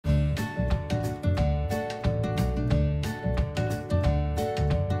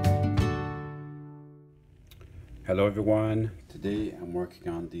Hello everyone, today I'm working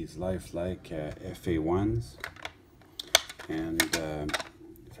on these Life-Like FA1s, and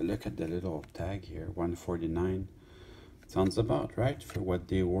if I look at the little tag here, 149, sounds about right for what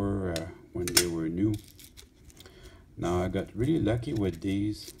they were when they were new. Now I got really lucky with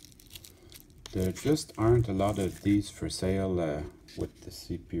these. There just aren't a lot of these for sale with the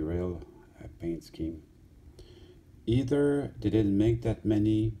CP Rail paint scheme. Either they didn't make that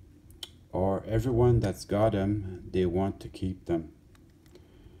many, or everyone that's got them, they want to keep them.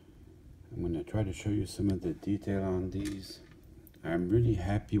 I'm going to try to show you some of the detail on these. I'm really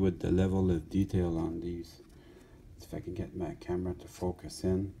happy with the level of detail on these. If I can get my camera to focus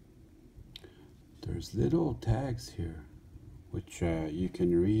in. There's little tags here which you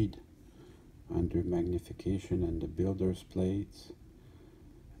can read under magnification, and the builder's plates,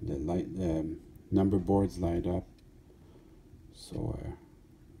 the number boards light up. So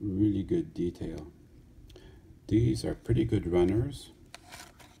really good detail. These are pretty good runners.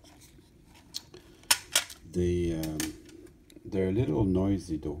 They're a little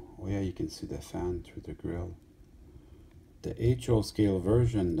noisy though. Oh yeah, you can see the fan through the grill. The HO scale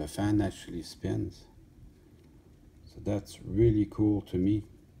version, the fan actually spins. So that's really cool to me.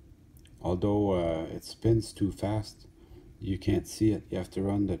 Although it spins too fast, you can't see it. You have to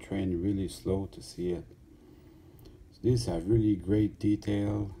run the train really slow to see it. So these have really great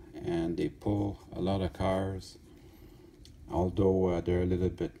detail, and they pull a lot of cars, although they're a little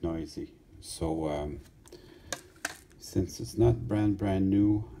bit noisy. So since it's not brand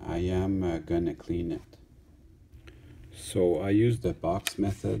new, I am gonna clean it. So I use the box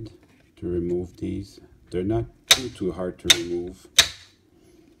method to remove these. They're not too hard to remove.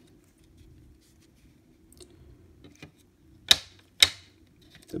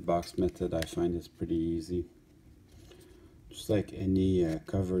 The box method I find is pretty easy. Just like any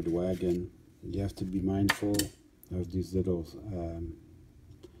covered wagon, you have to be mindful of these little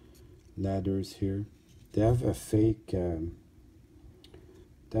ladders here. They have a fake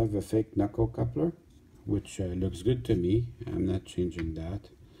knuckle coupler, which looks good to me. I'm not changing that.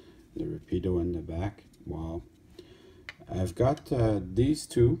 The rapido in the back. Wow. I've got these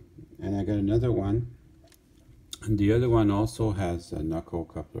two, and I got another one, and the other one also has knuckle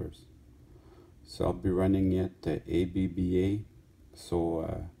couplers. So I'll be running it ABBA.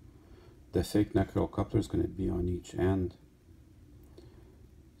 So the fake knuckle coupler is going to be on each end.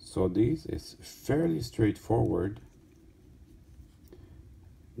 So these is fairly straightforward.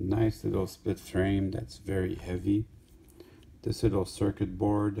 Nice little split frame that's very heavy. This little circuit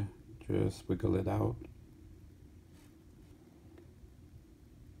board, just wiggle it out.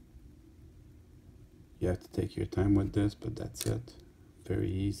 You have to take your time with this, but that's it.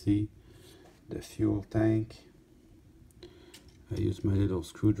 Very easy. The fuel tank. I use my little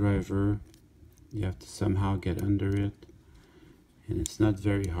screwdriver. You have to somehow get under it, and it's not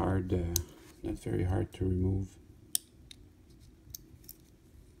very hard to remove.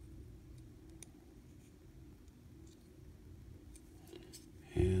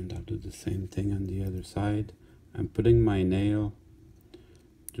 And I'll do the same thing on the other side. I'm putting my nail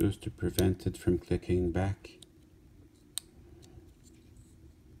just to prevent it from clicking back.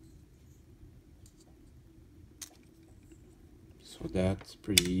 So that's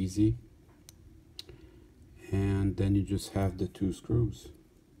pretty easy. And then you just have the two screws.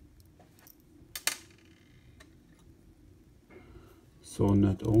 So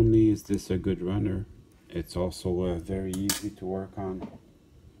not only is this a good runner, it's also very easy to work on.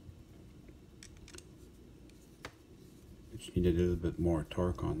 Just need a little bit more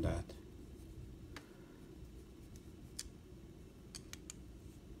torque on that.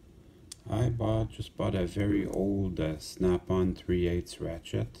 I just bought a very old snap-on 3/8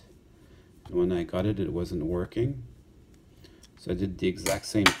 ratchet. And when I got it, it wasn't working. So I did the exact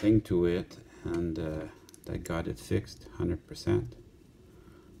same thing to it, and I got it fixed 100%.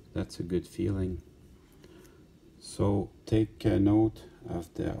 That's a good feeling. So take note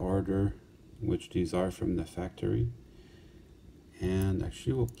of the order, which these are from the factory. And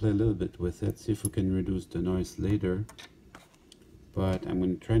actually we'll play a little bit with it, see if we can reduce the noise later. But I'm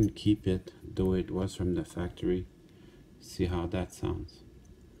going to try and keep it though it was from the factory. See how that sounds.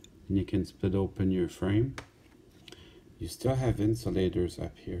 And you can split open your frame. You still have insulators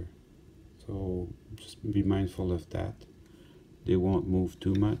up here, so just be mindful of that. They won't move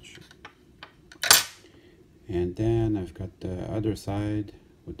too much. And then I've got the other side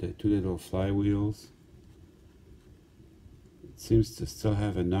with the two little flywheels. It seems to still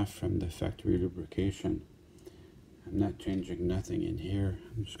have enough from the factory lubrication. I'm not changing nothing in here.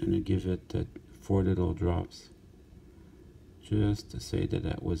 I'm just going to give it 4 little drops, just to say that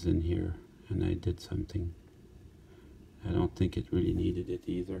that was in here and I did something. I don't think it really needed it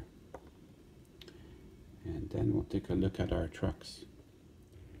either. And then we'll take a look at our trucks.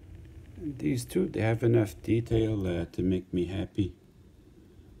 And these two, they have enough detail to make me happy.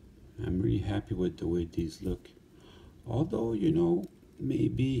 I'm really happy with the way these look. Although, you know,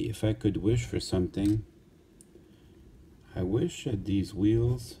 maybe if I could wish for something, I wish that these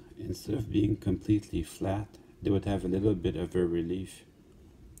wheels, instead of being completely flat, they would have a little bit of a relief.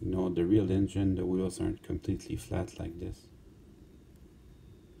 You know, the real engine, the wheels aren't completely flat like this.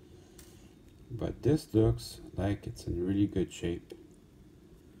 But this looks like it's in really good shape.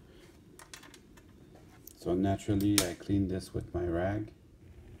 So naturally, I cleaned this with my rag.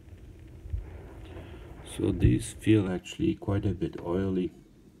 So these feel actually quite a bit oily.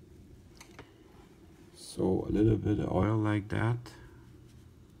 So a little bit of oil like that,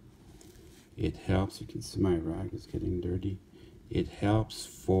 it helps. You can see my rag is getting dirty. It helps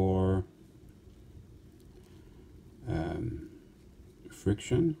for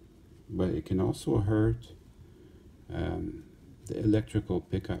friction, but it can also hurt the electrical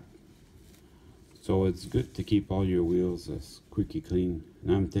pickup. So it's good to keep all your wheels squeaky clean.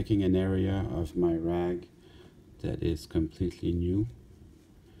 Now I'm taking an area of my rag that is completely new.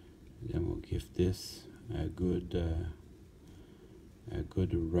 Then we'll give this a good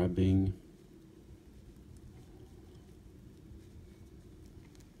rubbing.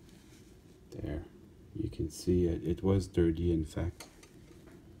 There, you can see it was dirty in fact.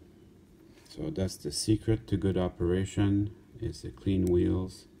 So that's the secret to good operation, is the clean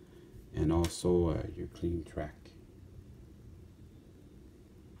wheels and also your clean track.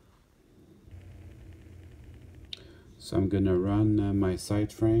 So I'm gonna run my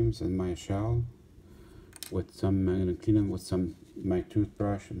side frames and my shell with some, I'm gonna clean them with my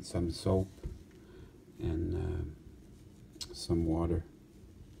toothbrush and some soap and some water,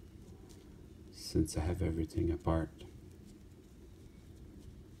 since I have everything apart.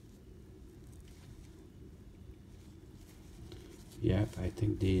 Yep, I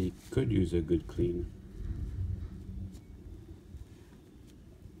think they could use a good clean.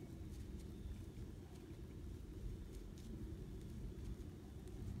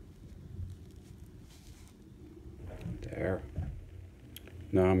 There.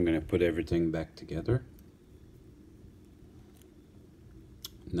 Now I'm going to put everything back together.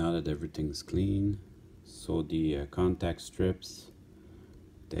 Now that everything's clean, so the contact strips,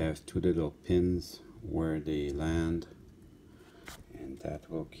 they have two little pins where they land, and that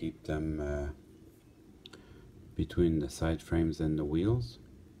will keep them between the side frames and the wheels.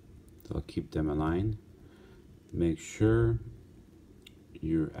 They'll keep them aligned. Make sure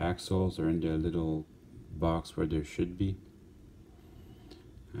your axles are in their little box where there should be.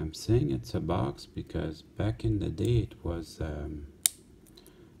 I'm saying it's a box because back in the day it was a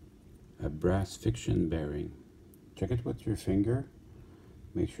brass friction bearing. Check it with your finger.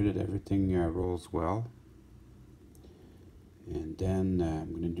 Make sure that everything rolls well. And then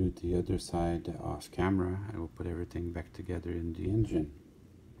I'm going to do the other side off camera. I will put everything back together in the engine.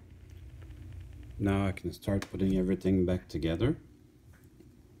 Now I can start putting everything back together.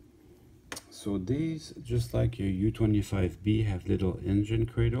 So these, just like your U25B, have little engine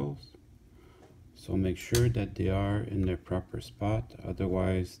cradles. So make sure that they are in their proper spot,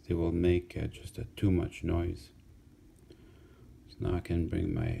 otherwise they will make just too much noise. So now I can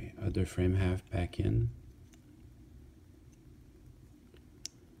bring my other frame half back in.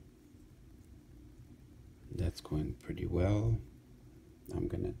 That's going pretty well. I'm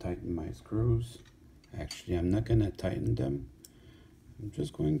going to tighten my screws. Actually, I'm not going to tighten them. I'm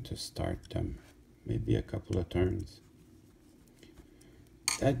just going to start them, maybe a couple of turns.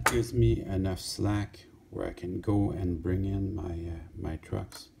 That gives me enough slack where I can go and bring in my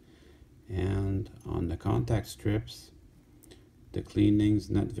trucks. And on the contact strips, the cleaning's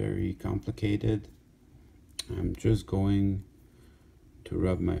not very complicated. I'm just going to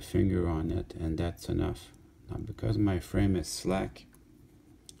rub my finger on it, and that's enough. Now, because my frame is slack,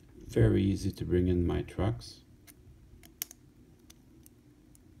 very easy to bring in my trucks.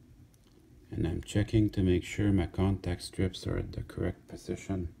 And I'm checking to make sure my contact strips are at the correct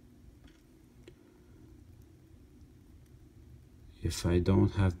position. If I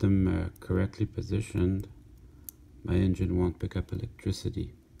don't have them correctly positioned, my engine won't pick up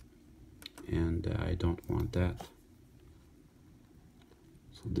electricity, and I don't want that.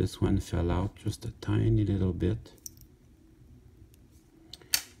 So this one fell out just a tiny little bit.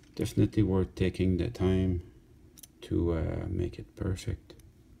 Definitely worth taking the time to make it perfect.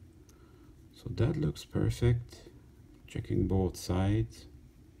 So that looks perfect. Checking both sides.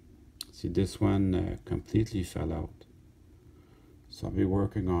 See, this one completely fell out. So I'll be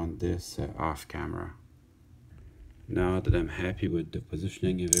working on this off camera. Now that I'm happy with the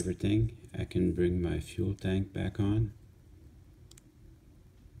positioning of everything, I can bring my fuel tank back on.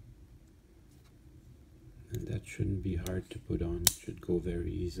 And that shouldn't be hard to put on, it should go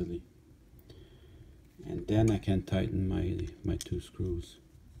very easily. And then I can tighten my two screws.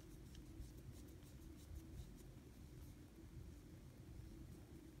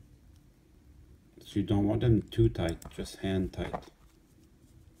 So you don't want them too tight, just hand tight.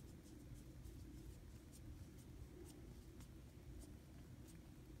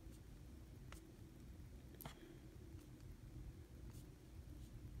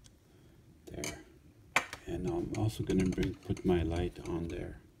 There. And I'm also going to put my light on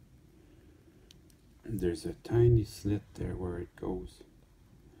there. And there's a tiny slit there where it goes.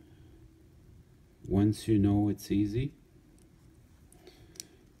 Once you know it's easy.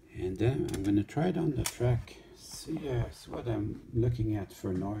 And then I'm going to try it on the track. See what I'm looking at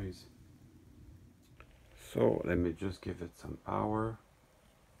for noise. So let me just give it some power.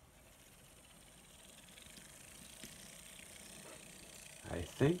 I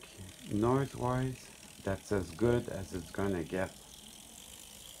think noise-wise, that's as good as it's gonna get.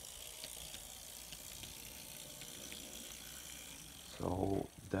 So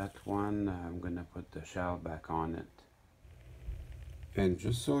that one, I'm gonna put the shell back on it. And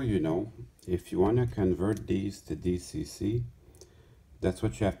just so you know, if you wanna convert these to DCC, that's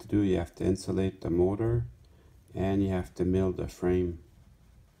what you have to do. You have to insulate the motor and you have to mill the frame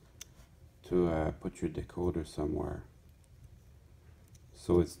to put your decoder somewhere.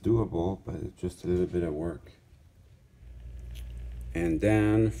 So it's doable, but it's just a little bit of work. And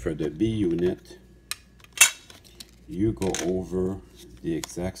then for the B unit, you go over the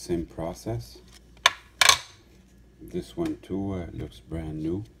exact same process. This one too looks brand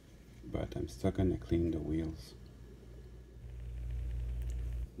new, but I'm still gonna clean the wheels.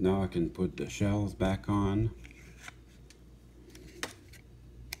 Now I can put the shells back on.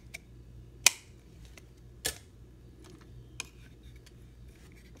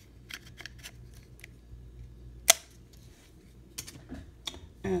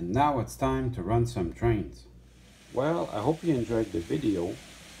 And now it's time to run some trains. Well, I hope you enjoyed the video.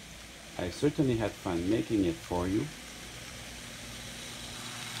 I certainly had fun making it for you.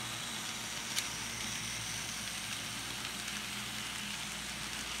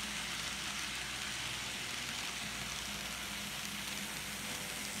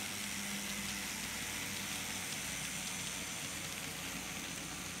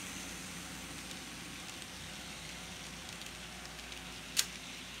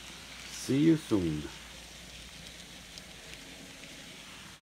 See you soon.